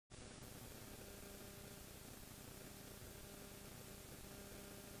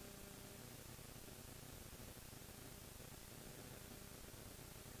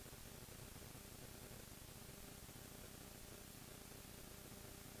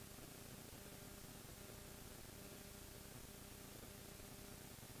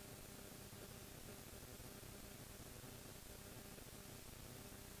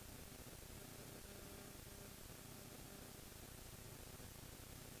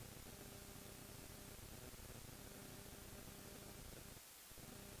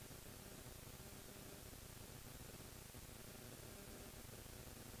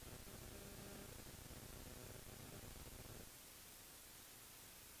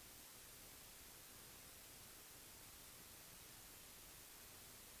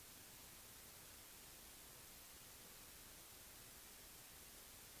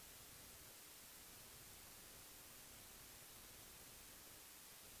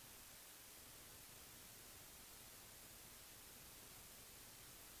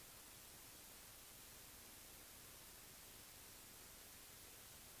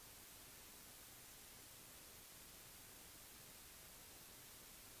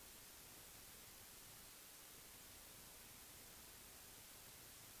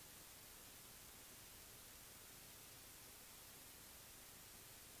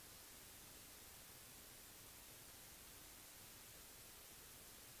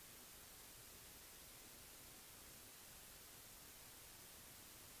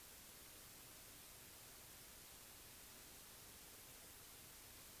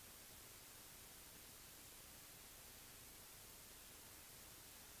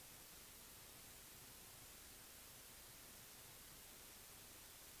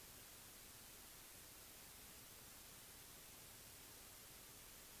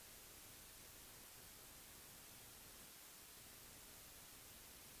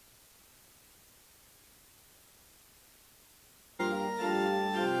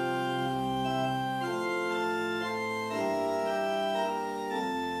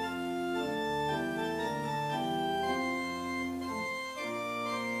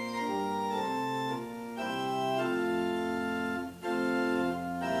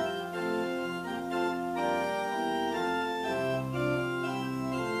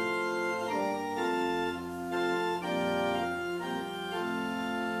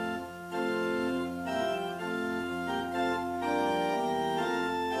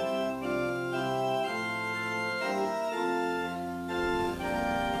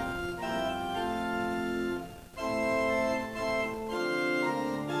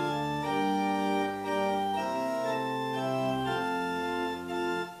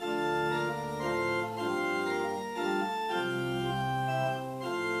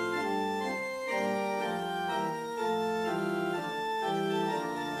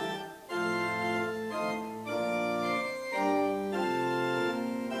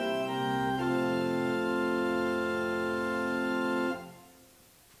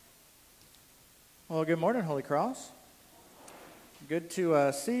Well, good morning, Holy Cross. Good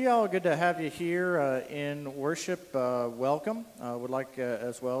to see y'all. Good to have you here in worship. Welcome. Would like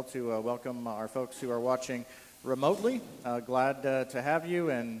as well to welcome our folks who are watching remotely. Glad to have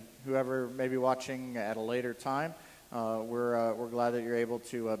you, and whoever may be watching at a later time. We're glad that you're able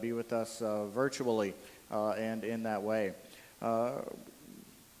to be with us virtually and in that way.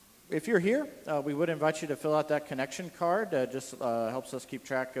 If you're here, we would invite you to fill out that connection card. Just helps us keep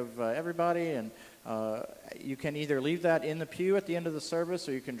track of everybody, and you can either leave that in the pew at the end of the service,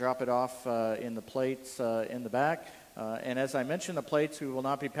 or you can drop it off in the plates in the back. And as I mentioned, the plates, we will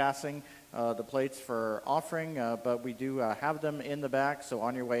not be passing the plates for offering, but we do have them in the back. So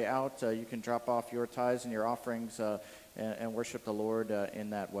on your way out, you can drop off your tithes and your offerings and worship the Lord in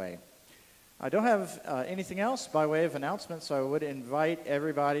that way. I don't have anything else by way of announcement, so I would invite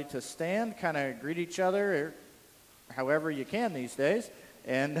everybody to stand, kind of greet each other, however you can these days,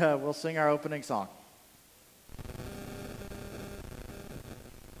 and we'll sing our opening song.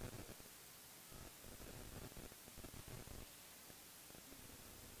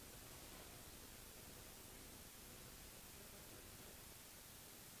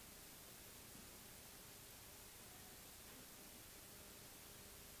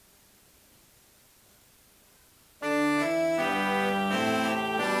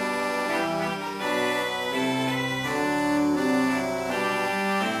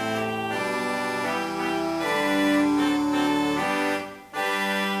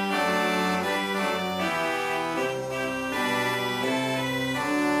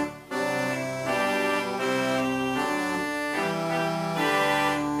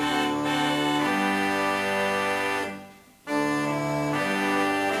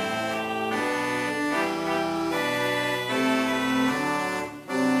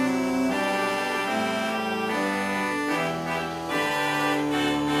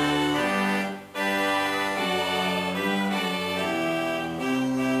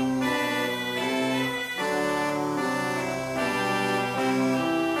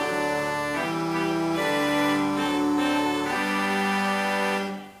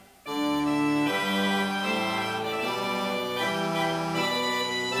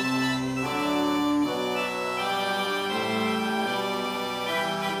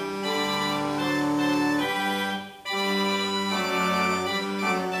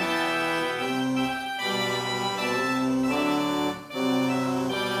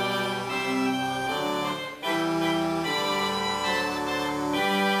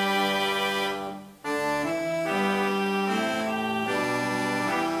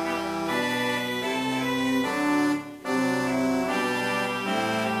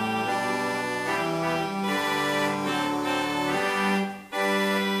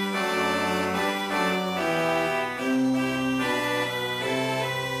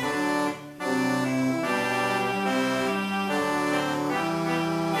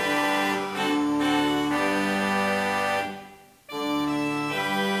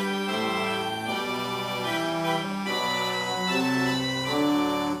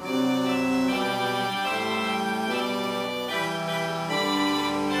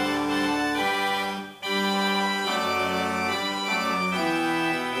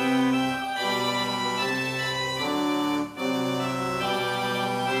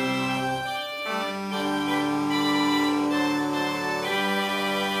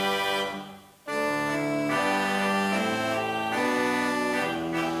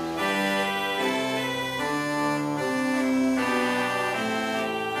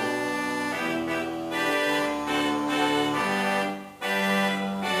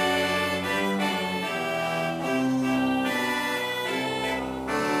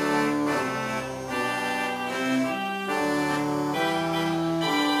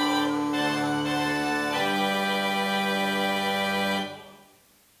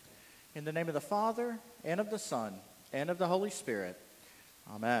 In the name of the Father, and of the Son, and of the Holy Spirit.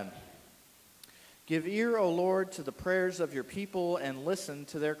 Amen. Give ear, O Lord, to the prayers of your people, and listen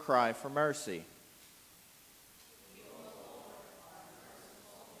to their cry for mercy.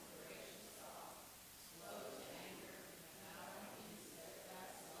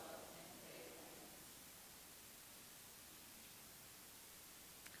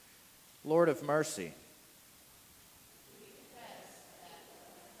 Lord of mercy.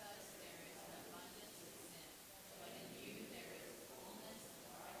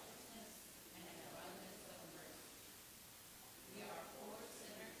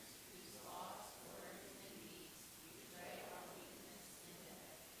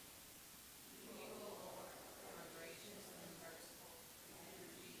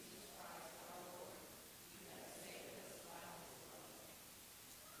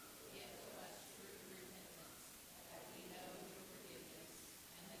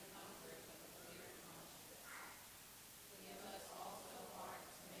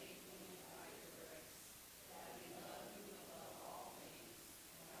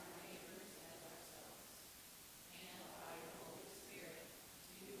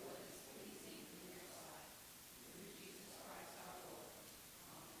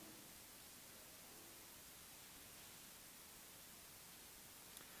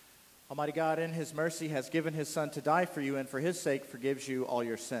 Almighty God, in his mercy, has given his Son to die for you, and for his sake forgives you all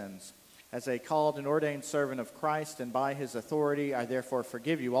your sins. As a called and ordained servant of Christ, and by his authority, I therefore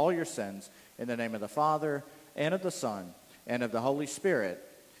forgive you all your sins, in the name of the Father, and of the Son, and of the Holy Spirit.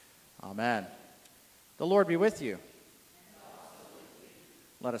 Amen. The Lord be with you.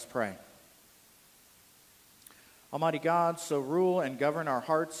 Let us pray. Almighty God, so rule and govern our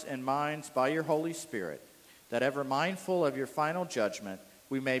hearts and minds by your Holy Spirit, that ever mindful of your final judgment,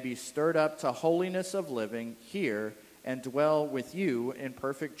 we may be stirred up to holiness of living here and dwell with you in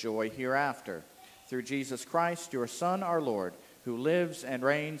perfect joy hereafter. Through Jesus Christ, your Son, our Lord, who lives and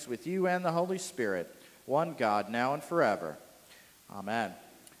reigns with you and the Holy Spirit, one God, now and forever. Amen.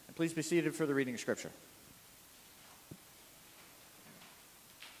 And please be seated for the reading of Scripture.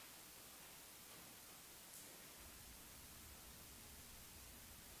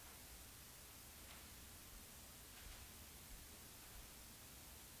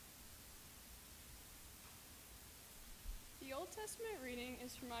 The Old Testament reading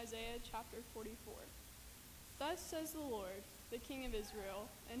is from Isaiah chapter 44. Thus says the Lord, the King of Israel,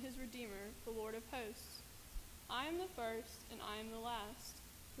 and his Redeemer, the Lord of hosts. I am the first, and I am the last.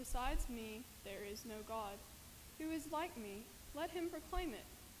 Besides me, there is no God. Who is like me? Let him proclaim it.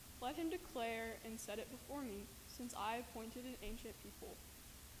 Let him declare and set it before me, since I appointed an ancient people.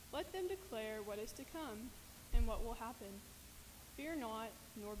 Let them declare what is to come, and what will happen. Fear not,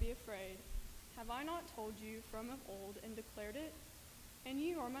 nor be afraid. Have I not told you from of old and declared it? And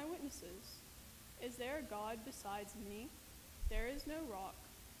you are my witnesses. Is there a God besides me? There is no rock,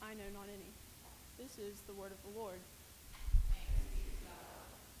 I know not any. This is the word of the Lord.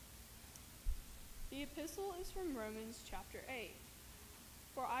 The epistle is from Romans chapter 8.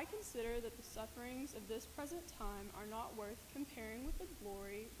 For I consider that the sufferings of this present time are not worth comparing with the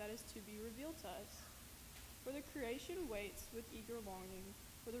glory that is to be revealed to us. For the creation waits with eager longing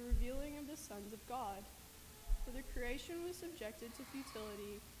for the revealing of the sons of God. For the creation was subjected to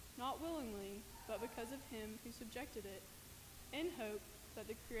futility, not willingly, but because of him who subjected it, in hope that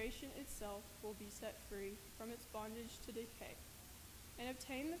the creation itself will be set free from its bondage to decay, and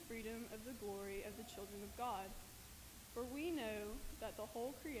obtain the freedom of the glory of the children of God. For we know that the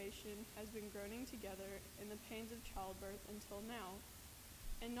whole creation has been groaning together in the pains of childbirth until now,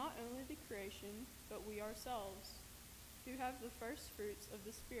 and not only the creation, but we ourselves, who have the first fruits of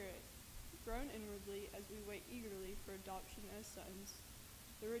the Spirit, groan inwardly as we wait eagerly for adoption as sons,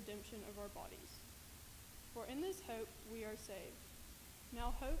 the redemption of our bodies. For in this hope we are saved.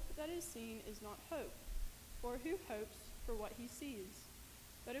 Now hope that is seen is not hope, for who hopes for what he sees?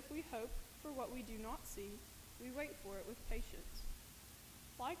 But if we hope for what we do not see, we wait for it with patience.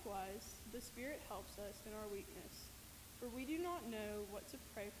 Likewise, the Spirit helps us in our weakness, for we do not know what to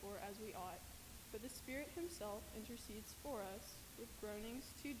pray for as we ought, but the Spirit himself intercedes for us with groanings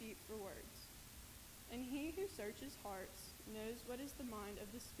too deep for words. And he who searches hearts knows what is the mind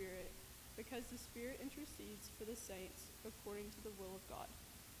of the Spirit, because the Spirit intercedes for the saints according to the will of God.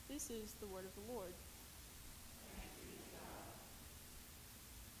 This is the word of the Lord.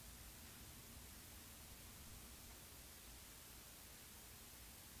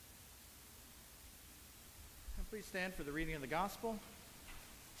 Please stand for the reading of the Gospel.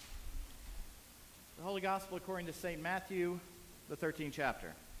 The Holy Gospel according to St. Matthew, the 13th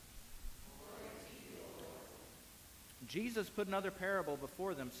chapter. Jesus put another parable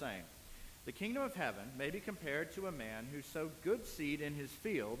before them, saying, The kingdom of heaven may be compared to a man who sowed good seed in his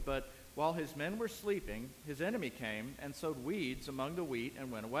field, but while his men were sleeping, his enemy came and sowed weeds among the wheat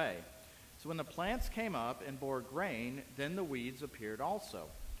and went away. So when the plants came up and bore grain, then the weeds appeared also.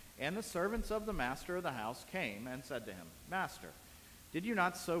 And the servants of the master of the house came and said to him, Master, did you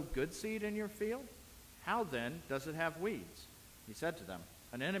not sow good seed in your field? How then does it have weeds? He said to them,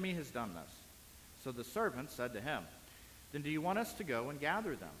 An enemy has done this. So the servants said to him, Then do you want us to go and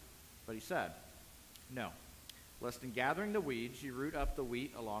gather them? But he said, No, lest in gathering the weeds you root up the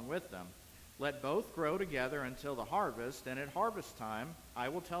wheat along with them. Let both grow together until the harvest, and at harvest time I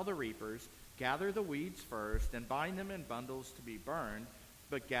will tell the reapers, Gather the weeds first, and bind them in bundles to be burned,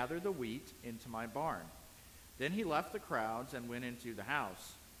 but gather the wheat into my barn. Then he left the crowds and went into the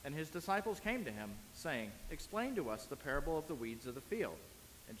house. And his disciples came to him, saying, Explain to us the parable of the weeds of the field.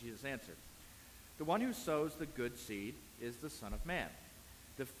 And Jesus answered, The one who sows the good seed is the Son of Man.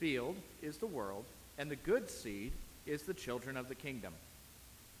 The field is the world, and the good seed is the children of the kingdom.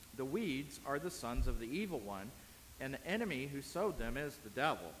 The weeds are the sons of the evil one, and the enemy who sowed them is the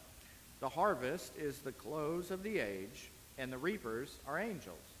devil. The harvest is the close of the age, and the reapers are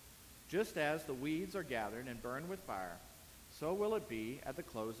angels. Just as the weeds are gathered and burned with fire, so will it be at the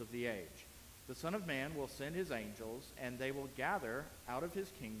close of the age. The Son of Man will send his angels, and they will gather out of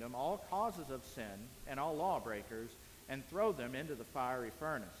his kingdom all causes of sin and all lawbreakers, and throw them into the fiery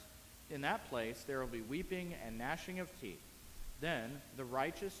furnace. In that place there will be weeping and gnashing of teeth. Then the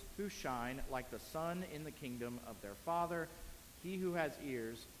righteous who shine like the sun in the kingdom of their Father, he who has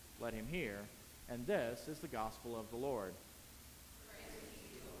ears, let him hear. And this is the gospel of the Lord.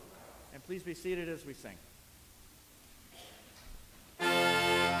 And please be seated as we sing.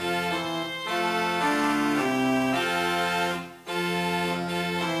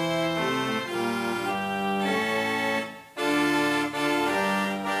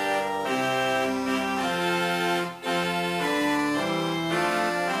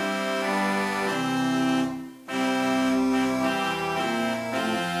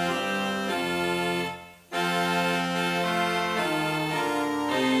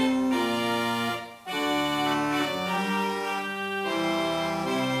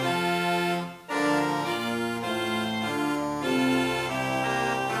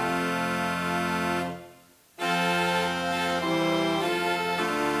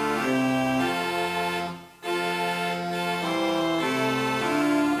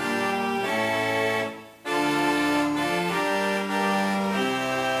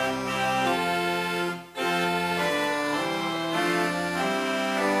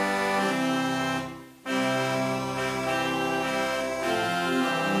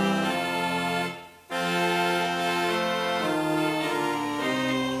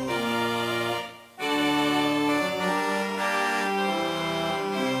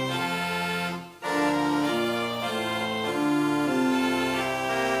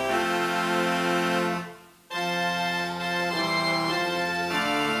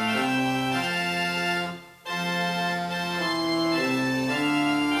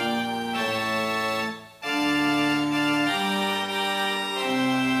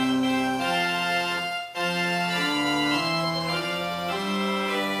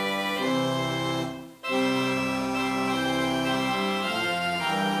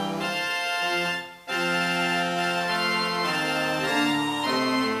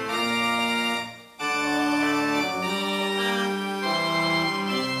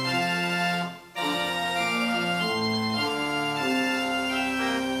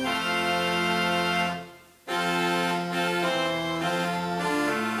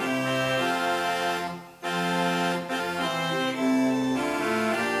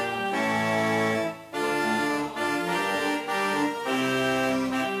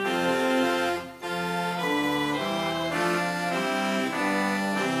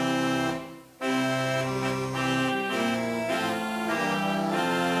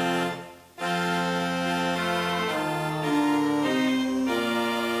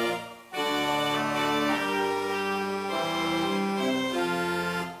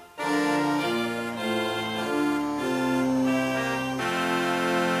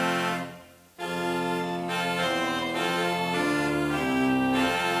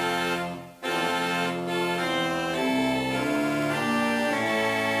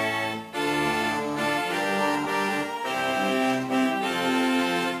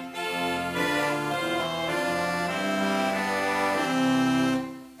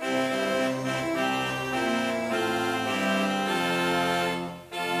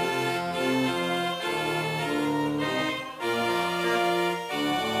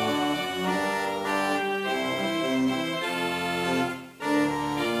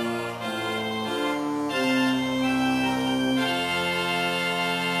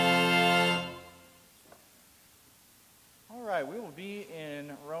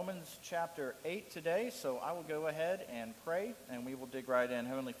 Chapter 8 today, so I will go ahead and pray, and we will dig right in.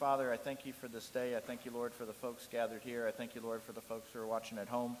 Heavenly Father, I thank you for this day. I thank you, Lord, for the folks gathered here. I thank you, Lord, for the folks who are watching at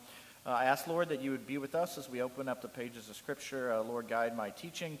home. I ask, Lord, that you would be with us as we open up the pages of Scripture. Lord, guide my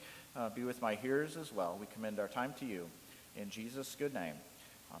teaching. Be with my hearers as well. We commend our time to you. In Jesus' good name,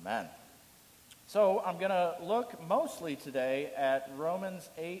 amen. So I'm going to look mostly today at Romans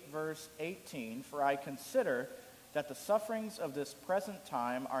 8, verse 18, for I consider that the sufferings of this present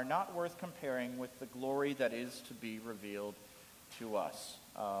time are not worth comparing with the glory that is to be revealed to us.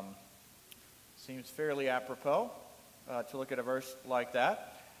 Seems fairly apropos to look at a verse like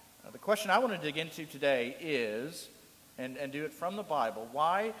that. The question I want to dig into today is, and do it from the Bible,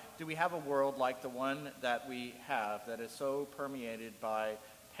 why do we have a world like the one that we have that is so permeated by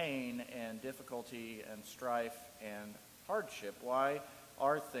pain and difficulty and strife and hardship? Why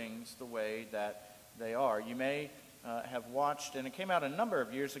are things the way that they are? You may have watched, and it came out a number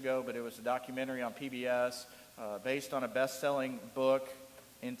of years ago, but it was a documentary on PBS based on a best-selling book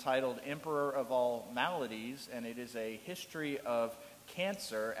entitled Emperor of All Maladies, and it is a history of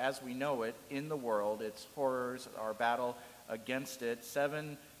cancer as we know it in the world, its horrors, our battle against it.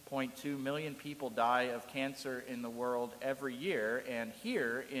 7.2 million people die of cancer in the world every year, and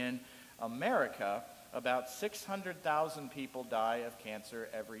here in America, about 600,000 people die of cancer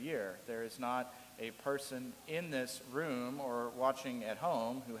every year. There is not a person in this room or watching at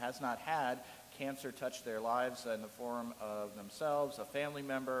home who has not had cancer touch their lives in the form of themselves, a family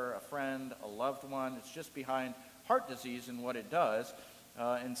member, a friend, a loved one. It's just behind heart disease and what it does.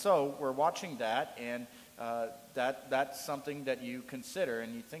 And so we're watching that, and that's something that you consider,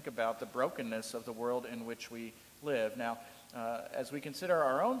 and you think about the brokenness of the world in which we live. Now, as we consider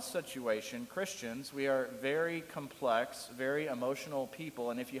our own situation, Christians, we are very complex, very emotional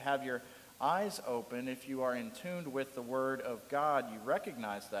people, and if you have your eyes open, if you are in tune with the Word of God, you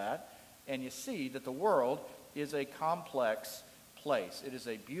recognize that, and you see that the world is a complex place. It is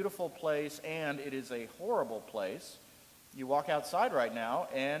a beautiful place, and it is a horrible place. You walk outside right now,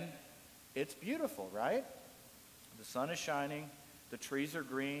 and it's beautiful, right? The sun is shining. The trees are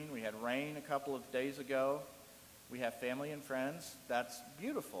green. We had rain a couple of days ago. We have family and friends. That's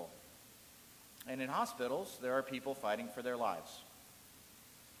beautiful. And in hospitals, there are people fighting for their lives.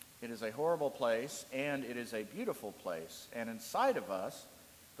 It is a horrible place, and it is a beautiful place. And inside of us,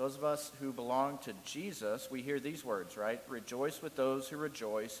 those of us who belong to Jesus, we hear these words, right? Rejoice with those who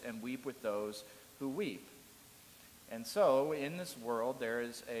rejoice and weep with those who weep. And so in this world, there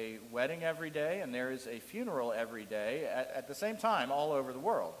is a wedding every day and there is a funeral every day at the same time all over the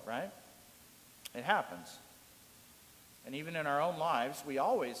world, right? It happens. And even in our own lives, we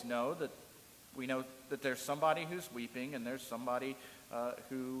always know that there's somebody who's weeping and there's somebody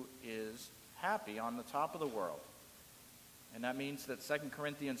who is happy on the top of the world. And that means that 2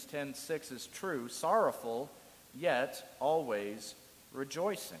 Corinthians 10:6 is true, sorrowful, yet always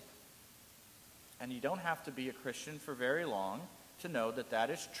rejoicing. And you don't have to be a Christian for very long to know that that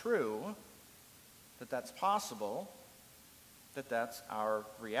is true, that that's possible, that that's our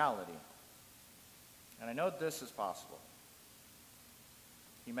reality. And I know this is possible.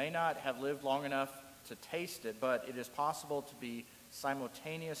 You may not have lived long enough to taste it, but it is possible to be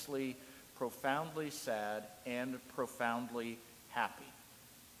simultaneously profoundly sad and profoundly happy.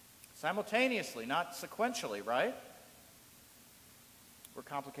 Simultaneously, not sequentially, right? We're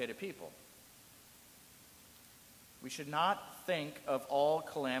complicated people. We should not think of all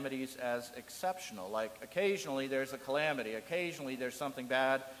calamities as exceptional. Like occasionally there's a calamity, occasionally there's something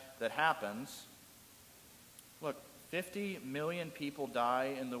bad that happens. Look, 50 million people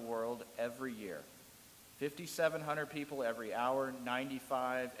die in the world every year. 5,700 people every hour,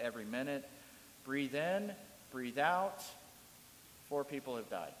 95 every minute. Breathe in, breathe out. 4 people have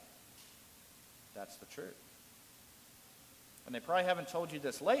died. That's the truth. And they probably haven't told you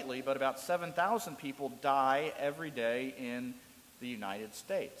this lately, but about 7,000 people die every day in the United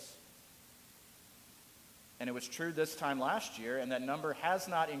States. And it was true this time last year, and that number has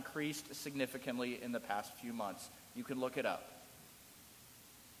not increased significantly in the past few months. You can look it up.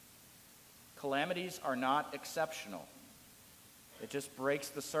 Calamities are not exceptional. It just breaks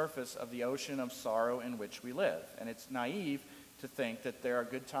the surface of the ocean of sorrow in which we live. And it's naive to think that there are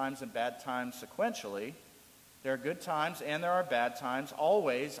good times and bad times sequentially. There are good times and there are bad times,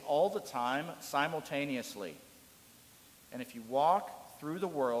 always, all the time, simultaneously. And if you walk through the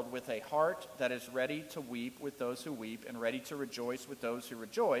world with a heart that is ready to weep with those who weep and ready to rejoice with those who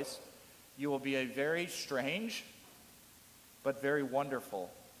rejoice, you will be a very strange but very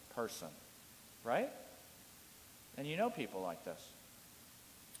wonderful person. Right? And you know people like this.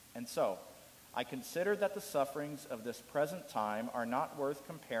 And so, I consider that the sufferings of this present time are not worth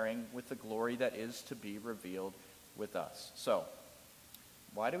comparing with the glory that is to be revealed with us. So,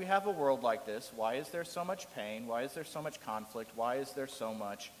 why do we have a world like this? Why is there so much pain? Why is there so much conflict? Why is there so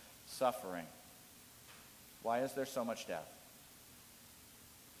much suffering? Why is there so much death?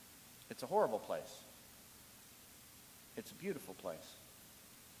 It's a horrible place. It's a beautiful place.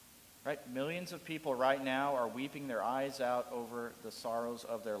 Right? Millions of people right now are weeping their eyes out over the sorrows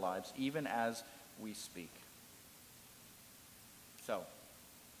of their lives, even as we speak. So,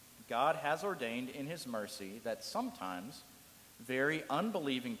 God has ordained in his mercy that sometimes very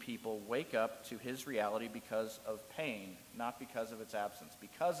unbelieving people wake up to his reality because of pain, not because of its absence,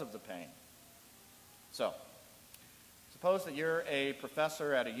 because of the pain. So, suppose that you're a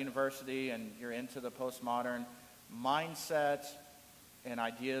professor at a university and you're into the postmodern mindset and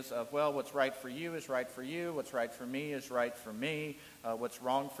ideas of, well, what's right for you is right for you, what's right for me is right for me, what's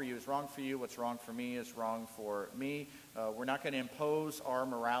wrong for you is wrong for you, what's wrong for me is wrong for me. We're not going to impose our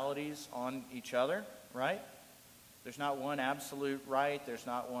moralities on each other, right? There's not one absolute right, there's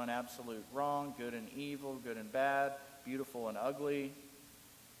not one absolute wrong, good and evil, good and bad. beautiful and ugly.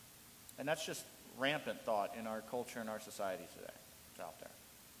 And that's just rampant thought in our culture and our society today. It's out there.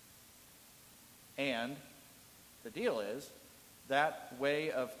 And the deal is, that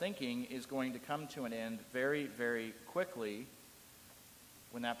way of thinking is going to come to an end very, very quickly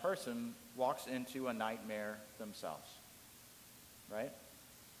when that person walks into a nightmare themselves. Right?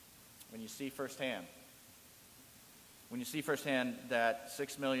 When you see firsthand that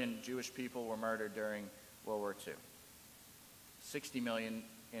 6 million Jewish people were murdered during World War II, 60 million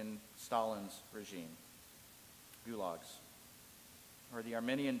in Stalin's regime, gulags, or the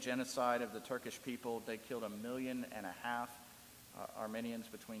Armenian genocide of the Turkish people. They killed 1.5 million Armenians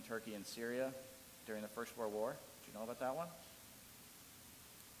between Turkey and Syria during the First World War. Did you know about that one?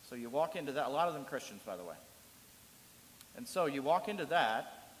 So you walk into that, a lot of them Christians, by the way. And so you walk into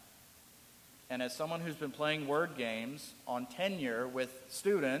that, and as someone who's been playing word games on tenure with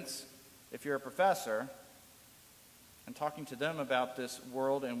students, if you're a professor, and talking to them about this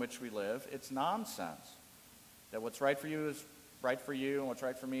world in which we live, it's nonsense. That what's right for you is right for you, and what's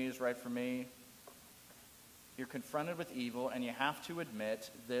right for me is right for me. You're confronted with evil, and you have to admit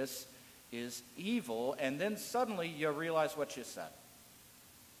this is evil, and then suddenly you realize what you said.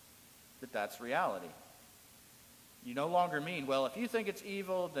 That that's reality. You no longer mean, well, if you think it's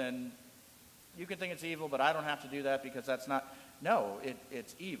evil, then you can think it's evil, but I don't have to do that because that's not. No,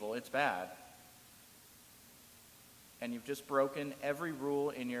 it's evil. It's bad. And you've just broken every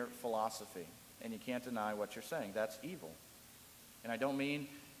rule in your philosophy, and you can't deny what you're saying. That's evil. And I don't mean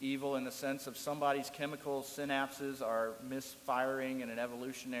evil in the sense of somebody's chemical synapses are misfiring in an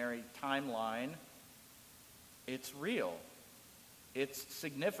evolutionary timeline. It's real. It's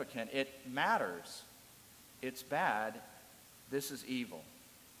significant. It matters. It's bad. This is evil.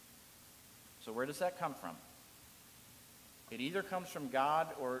 So where does that come from? It either comes from God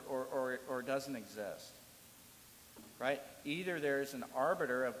or doesn't exist. Right? Either there's an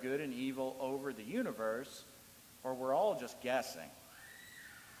arbiter of good and evil over the universe, or we're all just guessing.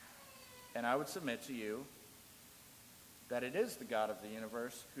 And I would submit to you that it is the God of the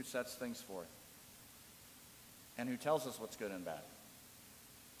universe who sets things forth and who tells us what's good and bad.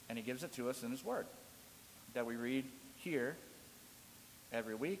 And he gives it to us in his word that we read here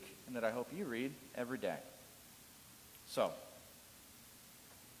every week and that I hope you read every day. So,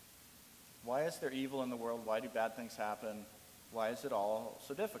 why is there evil in the world? Why do bad things happen? Why is it all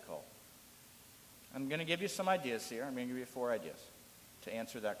so difficult? I'm going to give you some ideas here. I'm going to give you 4 ideas to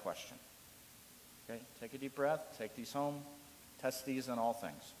answer that question. Okay? Take a deep breath. Take these home. Test these in all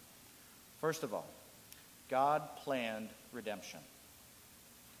things. First of all, God planned redemption.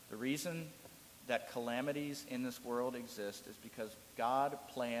 The reason that calamities in this world exist is because God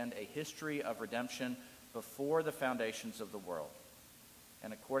planned a history of redemption before the foundations of the world.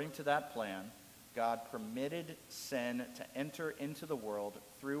 And according to that plan, God permitted sin to enter into the world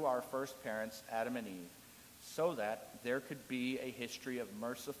through our first parents, Adam and Eve, so that there could be a history of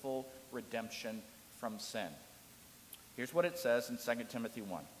merciful redemption from sin. Here's what it says in 2 Timothy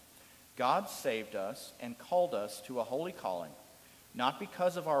 1. God saved us and called us to a holy calling, not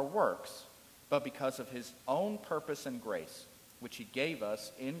because of our works, but because of his own purpose and grace, which he gave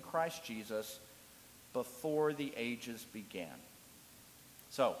us in Christ Jesus before the ages began.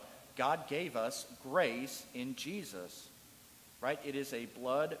 So, God gave us grace in Jesus, right? It is a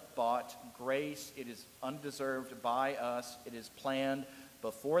blood-bought grace. It is undeserved by us. It is planned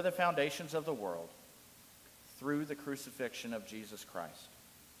before the foundations of the world through the crucifixion of Jesus Christ.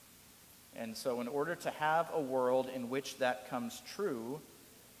 And so in order to have a world in which that comes true,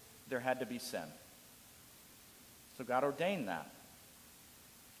 there had to be sin. So God ordained that.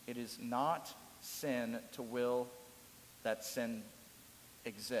 It is not sin to will that sin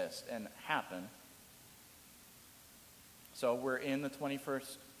exist and happen. So we're in the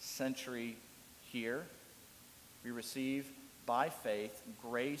 21st century here. We receive by faith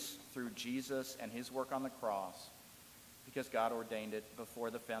grace through Jesus and his work on the cross because God ordained it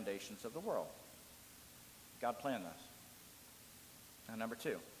before the foundations of the world. God planned this. Now, number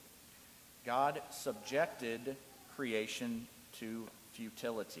 2, God subjected creation to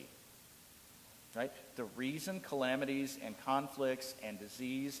futility. Right? The reason calamities and conflicts and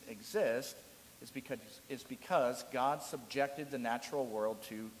disease exist is because God subjected the natural world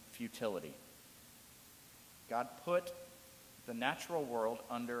to futility. God put the natural world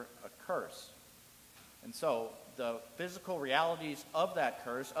under a curse. And so the physical realities of that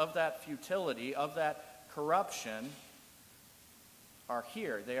curse, of that futility, of that corruption are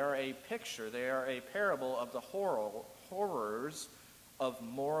here. They are a picture, they are a parable of the horrors of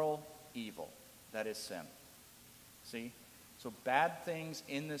moral evil. That is sin. See? So bad things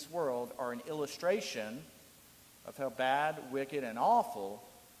in this world are an illustration of how bad, wicked, and awful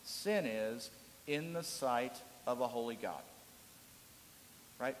sin is in the sight of a holy God.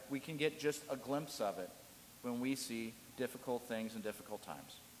 Right? We can get just a glimpse of it when we see difficult things and difficult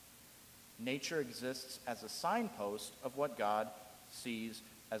times. Nature exists as a signpost of what God sees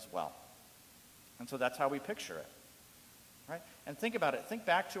as well. And so that's how we picture it. Right? And think about it. Think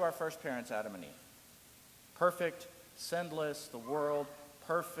back to our first parents, Adam and Eve. Perfect, sinless, the world,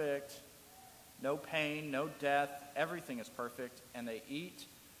 perfect, no pain, no death, everything is perfect, and they eat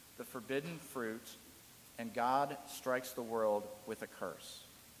the forbidden fruit, and God strikes the world with a curse.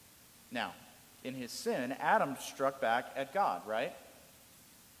 Now, in his sin, Adam struck back at God, right?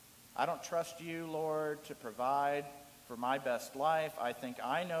 I don't trust you, Lord, to provide for my best life. I think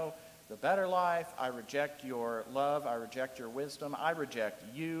I know the better life. I reject your love. I reject your wisdom. I reject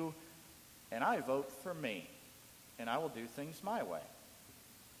you, and I vote for me, and I will do things my way.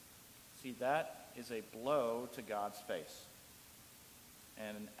 See, that is a blow to God's face.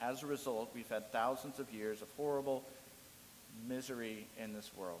 And as a result, we've had thousands of years of horrible misery in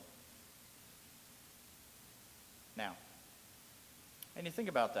this world. Now, and you think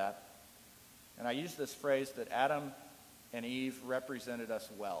about that, and I use this phrase that Adam and Eve represented us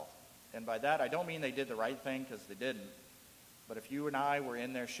well. And by that, I don't mean they did the right thing, because they didn't. But if you and I were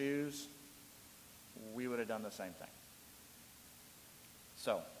in their shoes, we would have done the same thing.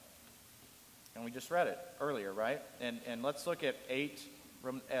 So, and we just read it earlier, right? And let's look at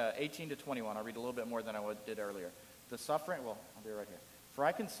 18 to 21. I'll read a little bit more than I did earlier. The suffering, well, I'll be right here. For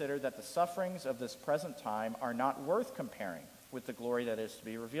I consider that the sufferings of this present time are not worth comparing with the glory that is to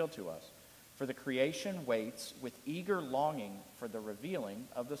be revealed to us. For the creation waits with eager longing for the revealing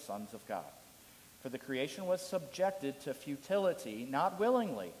of the sons of God. For the creation was subjected to futility, not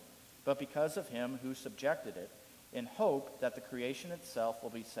willingly, but because of him who subjected it, in hope that the creation itself will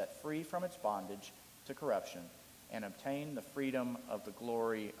be set free from its bondage to corruption and obtain the freedom of the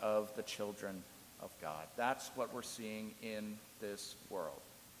glory of the children of God. That's what we're seeing in this world.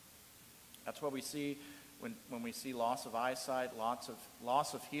 That's what we see when we see loss of eyesight,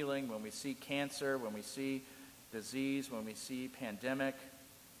 loss of healing, when we see cancer, when we see disease, when we see pandemic.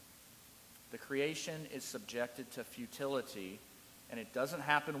 The creation is subjected to futility, and it doesn't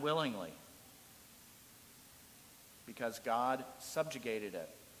happen willingly, because God subjugated it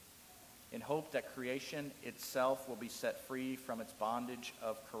in hope that creation itself will be set free from its bondage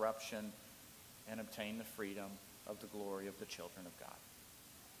of corruption and obtain the freedom of the glory of the children of God.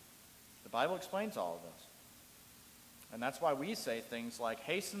 The Bible explains all of this. And that's why we say things like,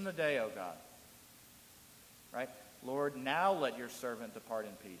 hasten the day, O God. Right? Lord, now let your servant depart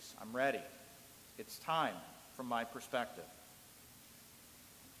in peace. I'm ready. It's time from my perspective.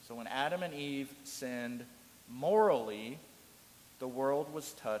 So when Adam and Eve sinned morally, the world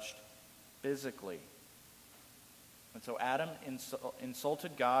was touched physically. And so Adam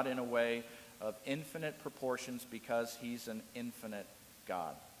insulted God in a way of infinite proportions because he's an infinite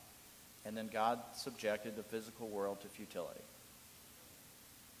God. And then God subjected the physical world to futility.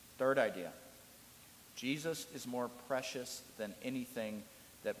 Third idea. Jesus is more precious than anything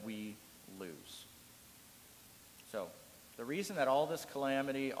that we lose. So, the reason that all this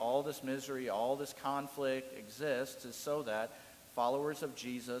calamity, all this misery, all this conflict exists is so that followers of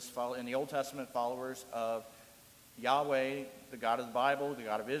Jesus, in the Old Testament followers of Yahweh, the God of the Bible, the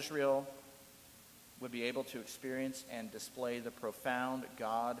God of Israel, would be able to experience and display the profound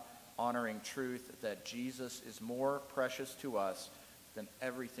God-honoring truth that Jesus is more precious to us than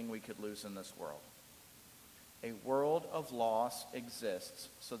everything we could lose in this world. A world of loss exists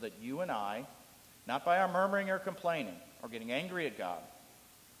so that you and I, not by our murmuring or complaining or getting angry at God,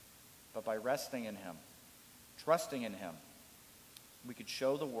 but by resting in him, trusting in him, we could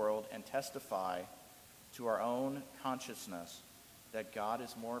show the world and testify to our own consciousness that God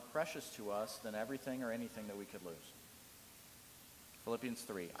is more precious to us than everything or anything that we could lose. Philippians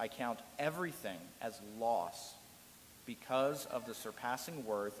 3, I count everything as loss because of the surpassing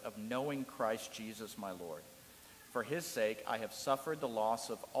worth of knowing Christ Jesus my Lord. For his sake I have suffered the loss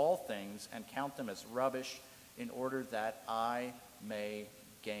of all things and count them as rubbish in order that I may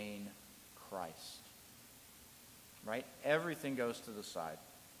gain Christ. Right? Everything goes to the side.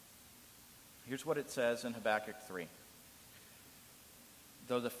 Here's what it says in Habakkuk 3.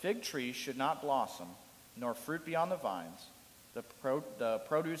 Though the fig tree should not blossom, nor fruit be on the vines, the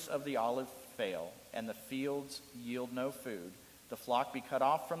produce of the olive fail, and the fields yield no food, the flock be cut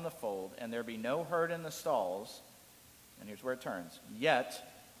off from the fold, and there be no herd in the stalls, and here's where it turns, yet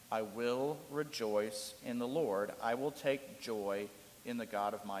I will rejoice in the Lord. I will take joy in the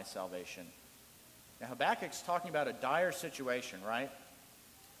God of my salvation. Now Habakkuk's talking about a dire situation, right?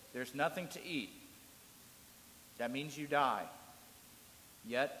 There's nothing to eat. That means you die.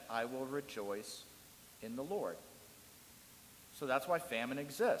 Yet I will rejoice in the Lord. So that's why famine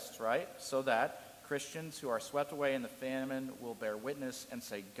exists, right? So that Christians who are swept away in the famine will bear witness and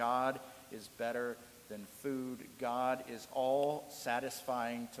say, God is better than food. God is all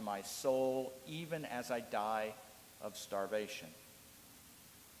satisfying to my soul, even as I die of starvation.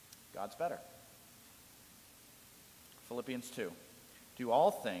 God's better. Philippians 2. Do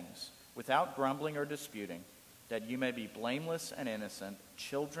all things without grumbling or disputing, that you may be blameless and innocent,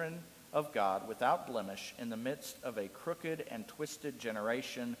 children of God without blemish, in the midst of a crooked and twisted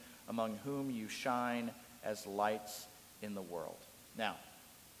generation, among whom you shine as lights in the world. Now,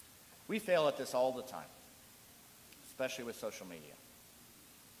 we fail at this all the time, especially with social media.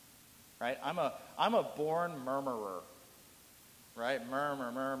 Right? I'm a born murmurer. Right?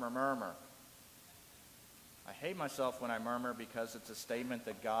 Murmur. I hate myself when I murmur because it's a statement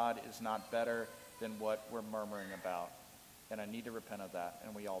that God is not better than what we're murmuring about. And I need to repent of that,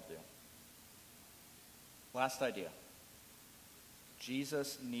 and we all do. Last idea.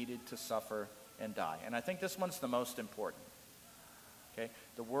 Jesus needed to suffer and die. And I think this one's the most important. Okay?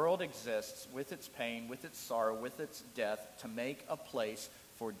 The world exists with its pain, with its sorrow, with its death, to make a place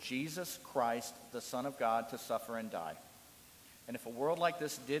for Jesus Christ, the Son of God, to suffer and die. And if a world like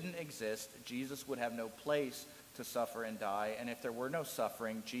this didn't exist, Jesus would have no place to suffer and die. And if there were no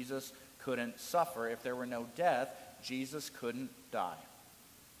suffering, Jesus couldn't suffer. If there were no death, Jesus couldn't die.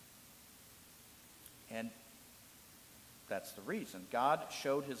 And that's the reason. God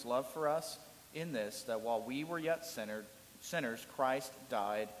showed his love for us in this, that while we were yet sinners, Christ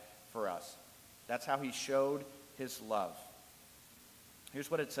died for us. That's how he showed his love. Here's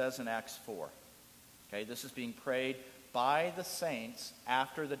what it says in Acts 4. Okay, this is being prayed by the saints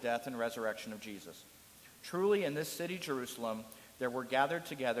after the death and resurrection of Jesus. Truly in this city, Jerusalem, there were gathered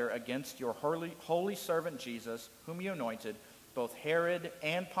together against your holy servant Jesus, whom you anointed, both Herod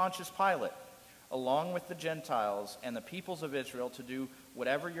and Pontius Pilate, along with the Gentiles and the peoples of Israel, to do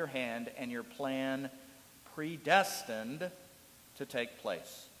whatever your hand and your plan predestined to take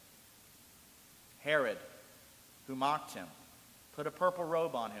place. Herod, who mocked him, put a purple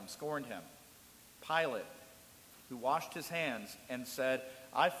robe on him, scorned him. Pilate, who washed his hands and said,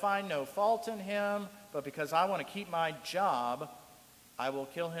 I find no fault in him, but because I want to keep my job, I will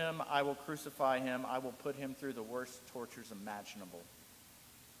kill him, I will crucify him, I will put him through the worst tortures imaginable.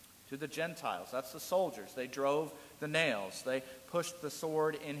 To the Gentiles, that's the soldiers, they drove the nails, they pushed the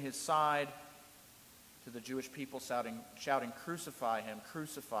sword in his side. To the Jewish people shouting, crucify him,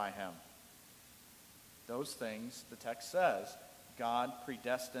 crucify him. Those things, the text says, God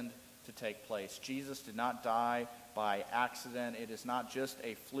predestined to take place. Jesus did not die by accident. It is not just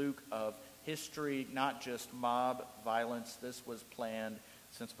a fluke of history, not just mob violence. This was planned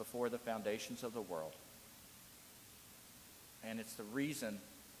since before the foundations of the world. And it's the reason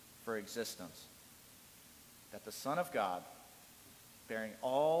for existence. That the Son of God, bearing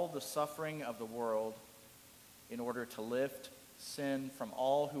all the suffering of the world in order to lift sin from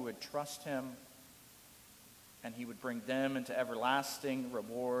all who would trust him, and he would bring them into everlasting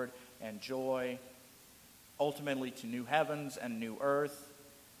reward and joy, ultimately to new heavens and new earth,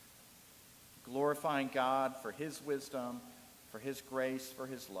 glorifying God for his wisdom, for his grace, for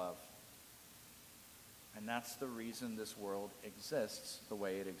his love. And that's the reason this world exists the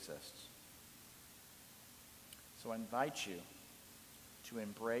way it exists. So I invite you to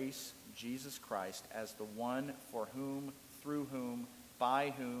embrace Jesus Christ as the one for whom, through whom,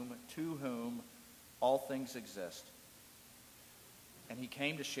 by whom, to whom all things exist. And he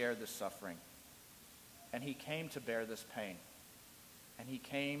came to share this suffering. And he came to bear this pain. And he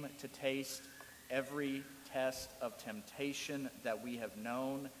came to taste every test of temptation that we have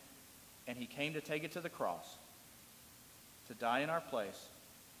known. And he came to take it to the cross, to die in our place,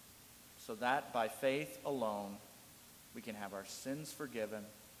 so that by faith alone we can have our sins forgiven,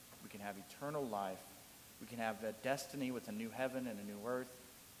 we can have eternal life, we can have a destiny with a new heaven and a new earth,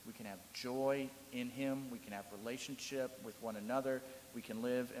 we can have joy in him, we can have relationship with one another, we can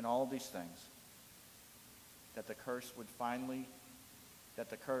live in all of these things. That the curse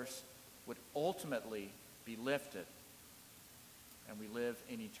would ultimately be lifted, and we live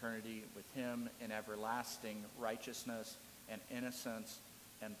in eternity with him in everlasting righteousness and innocence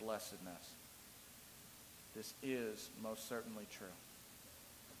and blessedness. This is most certainly true.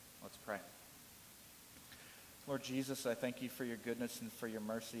 Let's pray. Lord Jesus, I thank you for your goodness and for your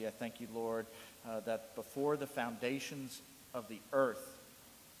mercy. I thank you, Lord, that before the foundations of the earth,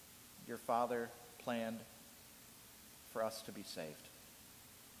 your Father planned for us to be saved.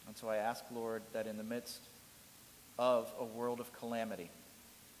 And so I ask, Lord, that in the midst of a world of calamity,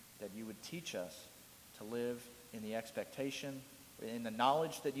 that you would teach us to live in the expectation, in the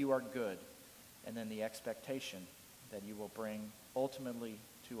knowledge that you are good, and then the expectation that you will bring ultimately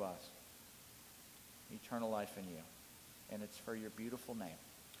to us eternal life in you. And it's for your beautiful name.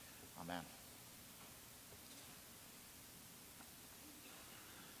 Amen.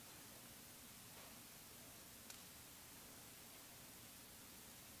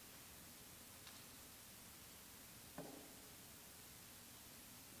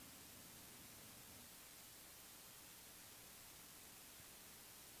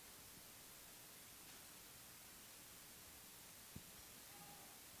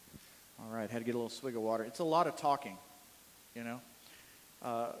 All right, had to get a little swig of water. It's a lot of talking, you know.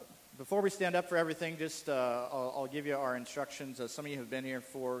 Before we stand up for everything, just I'll give you our instructions. Some of you have been here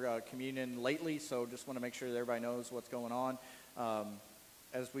for communion lately, so just want to make sure that everybody knows what's going on.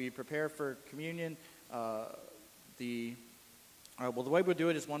 As we prepare for communion, the way we'll do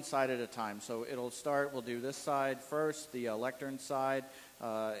it is one side at a time. So we'll do this side first, the lectern side,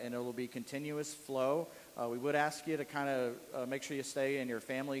 and it will be continuous flow. We would ask you to kind of make sure you stay in your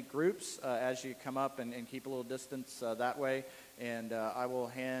family groups as you come up and keep a little distance that way. And I will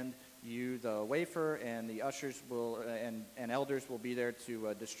hand you the wafer, and the ushers and elders will be there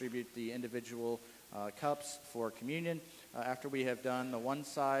to distribute the individual cups for communion. After we have done the one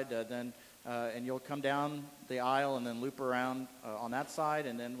side, and you'll come down the aisle and then loop around on that side.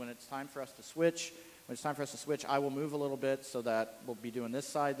 And then when it's time for us to switch, I will move a little bit so that we'll be doing this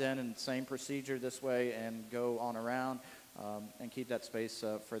side then, and same procedure this way, and go on around and keep that space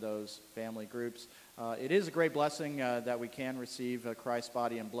for those family groups. It is a great blessing that we can receive Christ's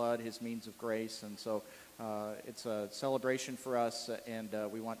body and blood, his means of grace, and so it's a celebration for us, and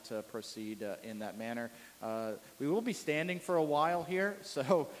we want to proceed in that manner. We will be standing for a while here,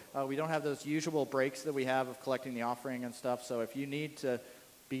 so we don't have those usual breaks that we have of collecting the offering and stuff, so if you need to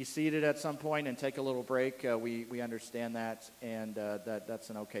be seated at some point and take a little break, we understand that, and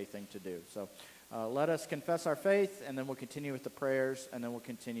that's an okay thing to do. So let us confess our faith, and then we'll continue with the prayers, and then we'll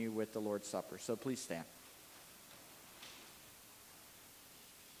continue with the Lord's Supper. So please stand.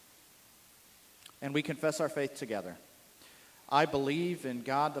 And we confess our faith together. I believe in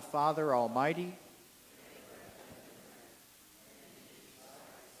God the Father Almighty,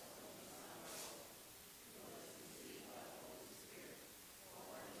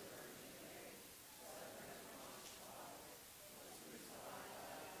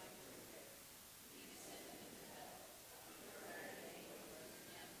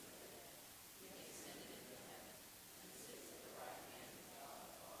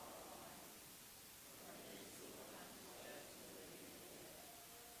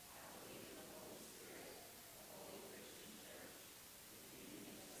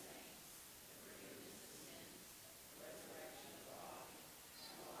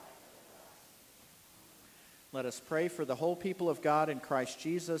 Let us pray for the whole people of God in Christ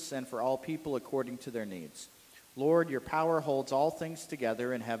Jesus, and for all people according to their needs. Lord, your power holds all things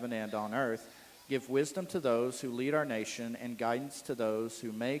together in heaven and on earth. Give wisdom to those who lead our nation, and guidance to those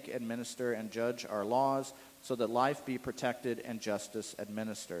who make, administer, and judge our laws, so that life be protected and justice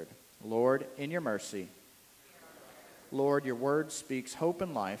administered. Lord, in your mercy. Lord, your word speaks hope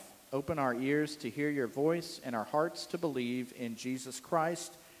and life. Open our ears to hear your voice, and our hearts to believe in Jesus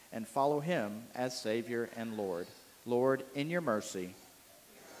Christ, and follow him as Savior and Lord. Lord, in your mercy.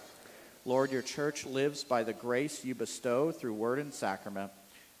 Lord, your church lives by the grace you bestow through word and sacrament.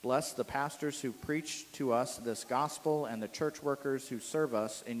 Bless the pastors who preach to us this gospel, and the church workers who serve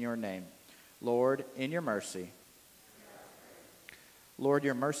us in your name. Lord, in your mercy. Lord,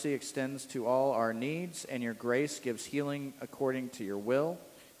 your mercy extends to all our needs, and your grace gives healing according to your will.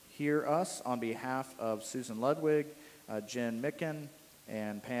 Hear us on behalf of Susan Ludwig, Jen Micken,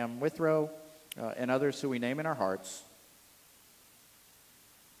 and Pam Withrow, and others who we name in our hearts,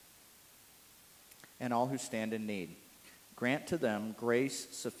 and all who stand in need. Grant to them grace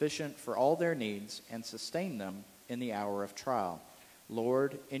sufficient for all their needs, and sustain them in the hour of trial.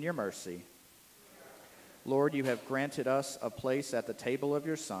 Lord, in your mercy. Lord, you have granted us a place at the table of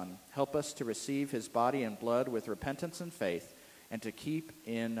your Son. Help us to receive his body and blood with repentance and faith, and to keep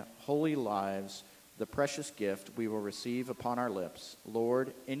in holy lives the precious gift we will receive upon our lips.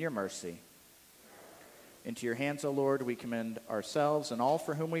 Lord, in your mercy. Into your hands, O Lord, we commend ourselves and all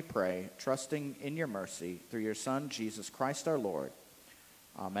for whom we pray, trusting in your mercy through your Son, Jesus Christ our Lord.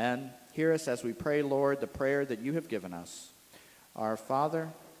 Amen. Hear us as we pray, Lord, the prayer that you have given us. Our Father,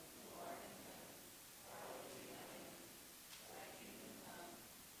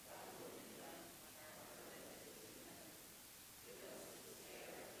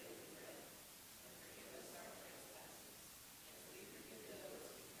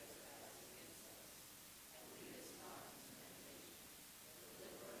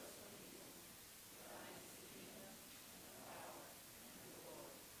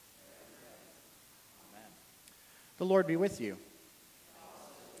 The Lord be with you.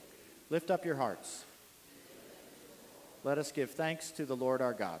 Lift up your hearts. Let us give thanks to the Lord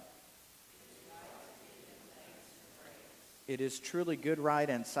our God. It is truly good, right,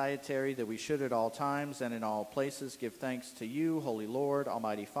 and salutary that we should at all times and in all places give thanks to you, Holy Lord,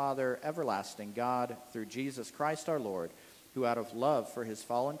 Almighty Father, everlasting God, through Jesus Christ our Lord, who out of love for his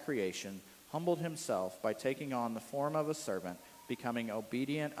fallen creation humbled himself by taking on the form of a servant, becoming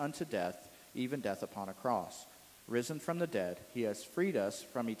obedient unto death, even death upon a cross. Risen from the dead, he has freed us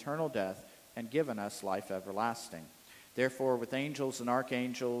from eternal death and given us life everlasting. Therefore, with angels and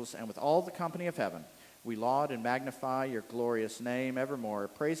archangels and with all the company of heaven, we laud and magnify your glorious name evermore,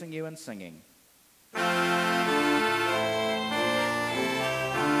 praising you and singing.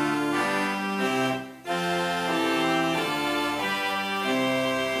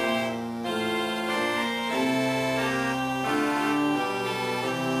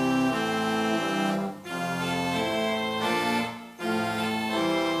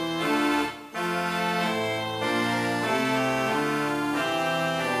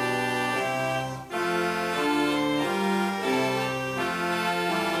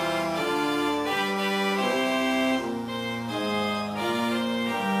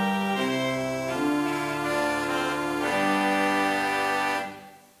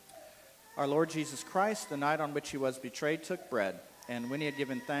 Our Lord Jesus Christ, the night on which he was betrayed, took bread, and when he had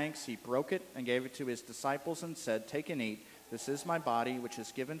given thanks, he broke it and gave it to his disciples and said, "Take and eat. This is my body, which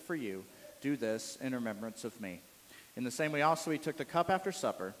is given for you. Do this in remembrance of me." In the same way also he took the cup after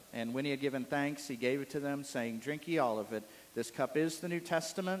supper, and when he had given thanks, he gave it to them, saying, "Drink ye all of it. This cup is the New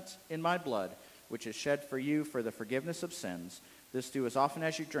Testament in my blood, which is shed for you for the forgiveness of sins. This do as often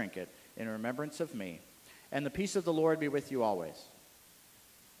as you drink it in remembrance of me. And the peace of the Lord be with you always."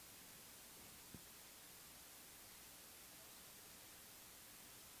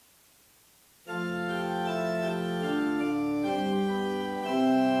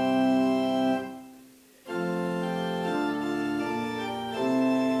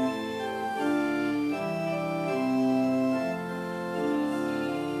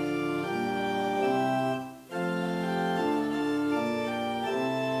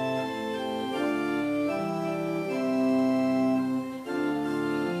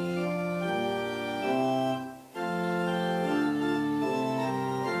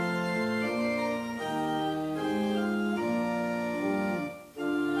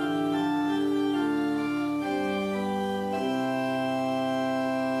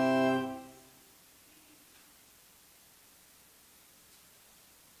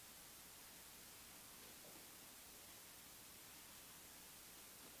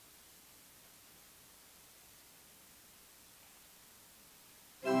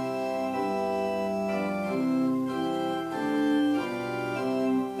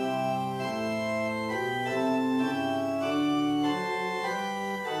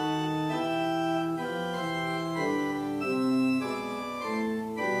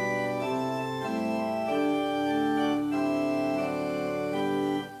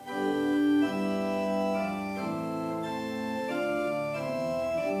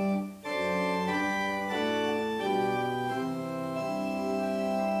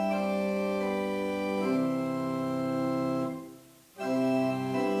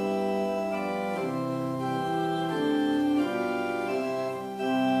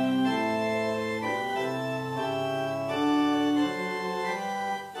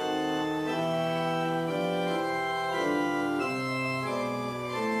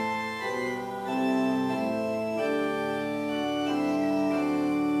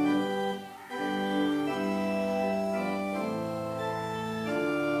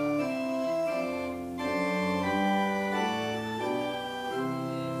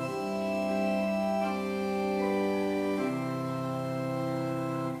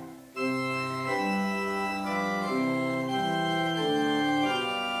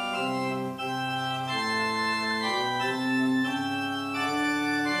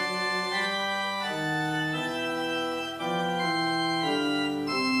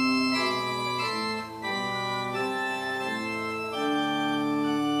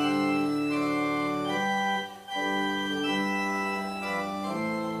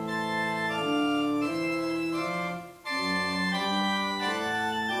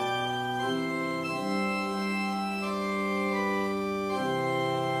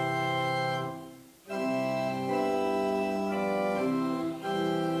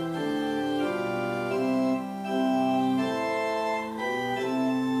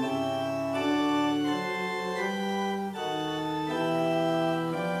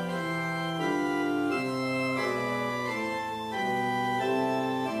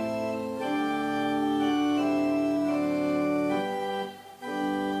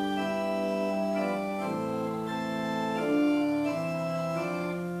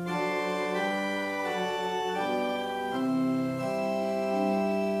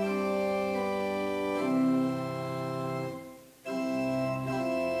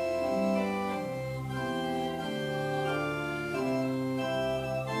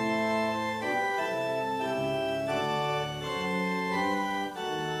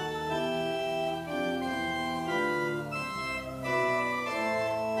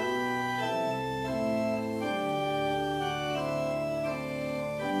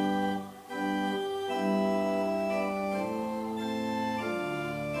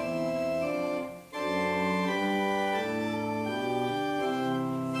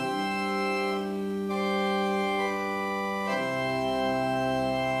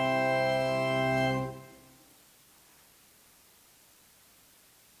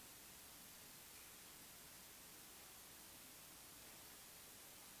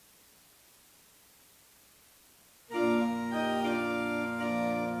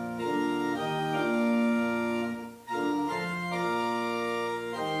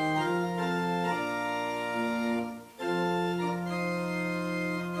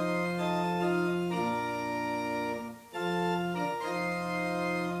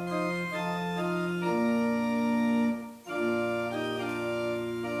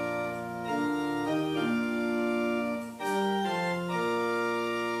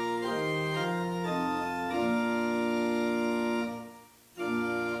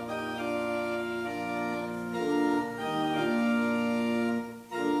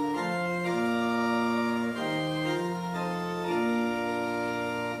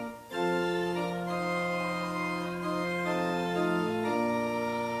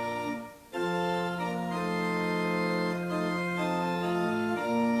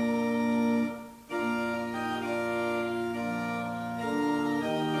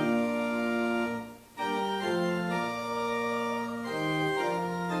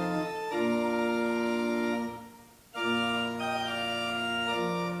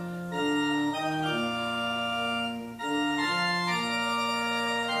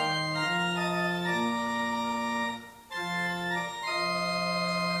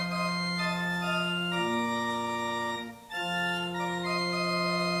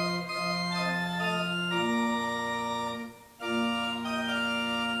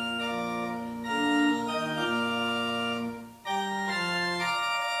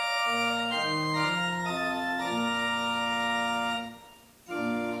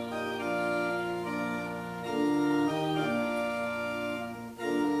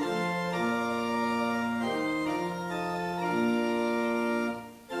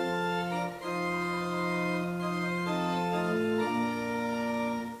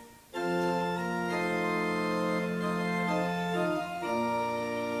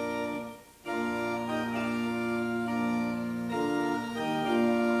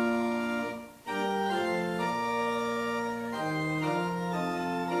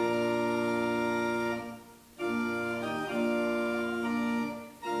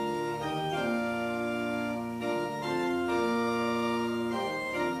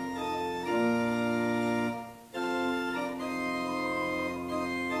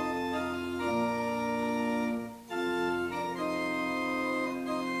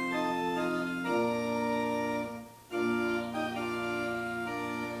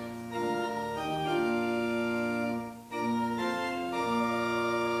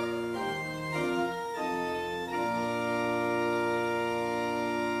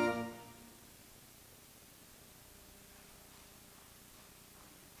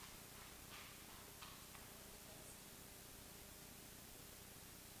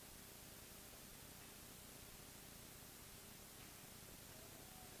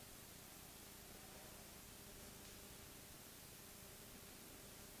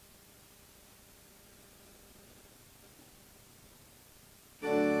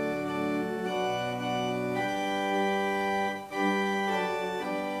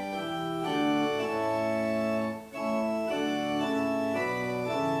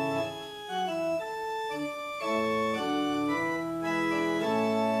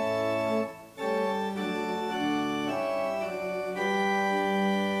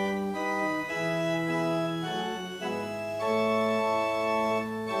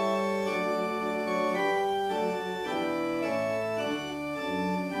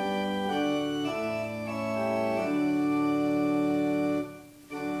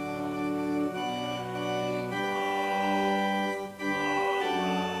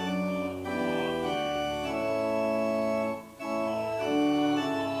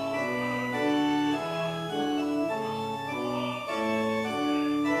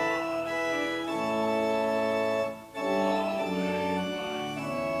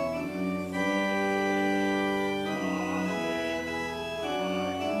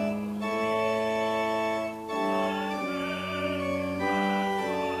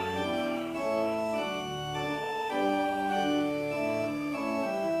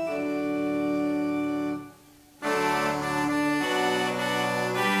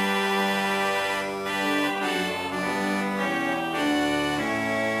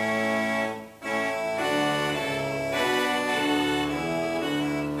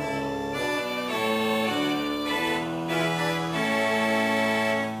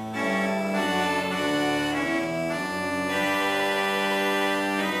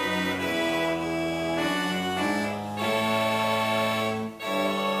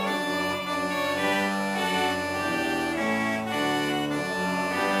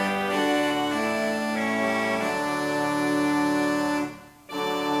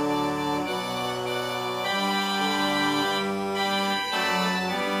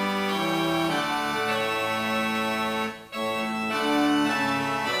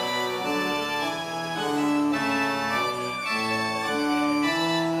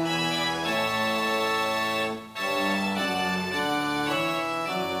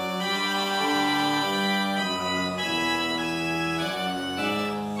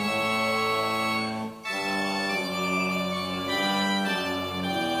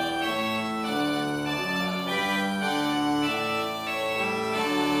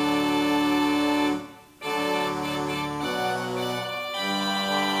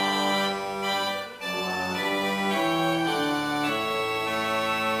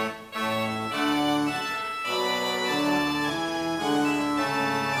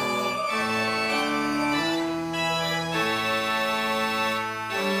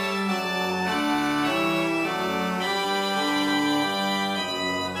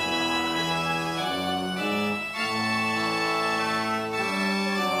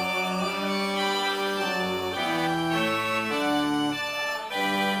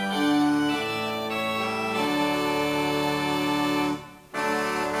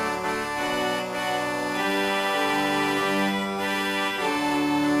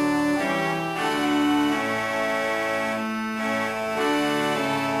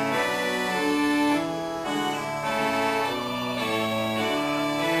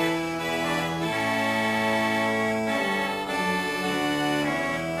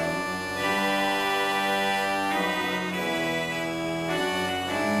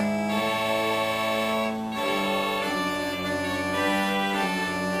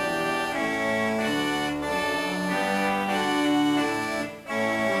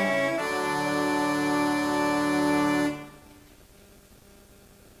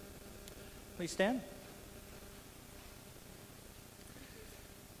 Please stand.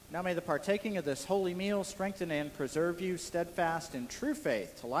 Now may the partaking of this holy meal strengthen and preserve you steadfast in true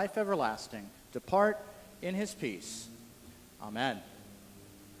faith to life everlasting. Depart in his peace. Amen.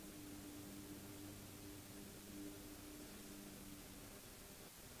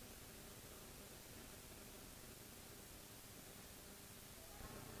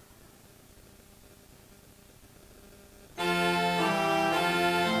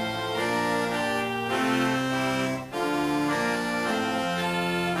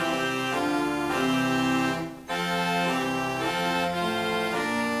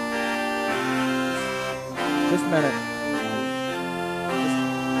 Just a minute.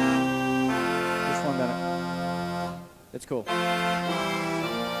 Just 1 minute. It's cool.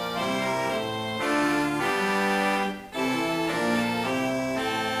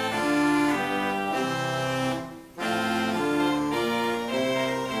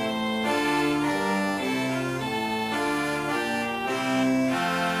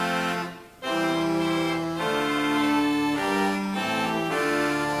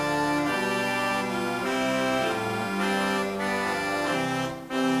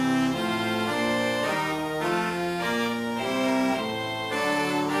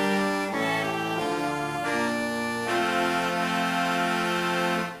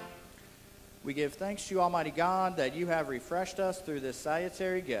 We give thanks to you, Almighty God, that you have refreshed us through this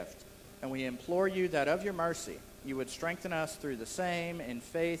salutary gift, and we implore you that of your mercy you would strengthen us through the same in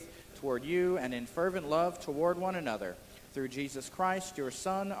faith toward you and in fervent love toward one another, through Jesus Christ, your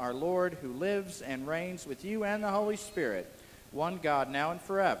Son, our Lord, who lives and reigns with you and the Holy Spirit, one God, now and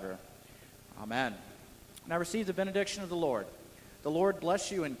forever. Amen. Now receive the benediction of the Lord. The Lord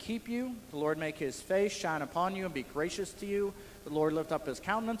bless you and keep you. The Lord make his face shine upon you and be gracious to you. The Lord lift up his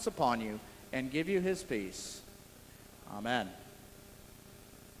countenance upon you and give you his peace. Amen.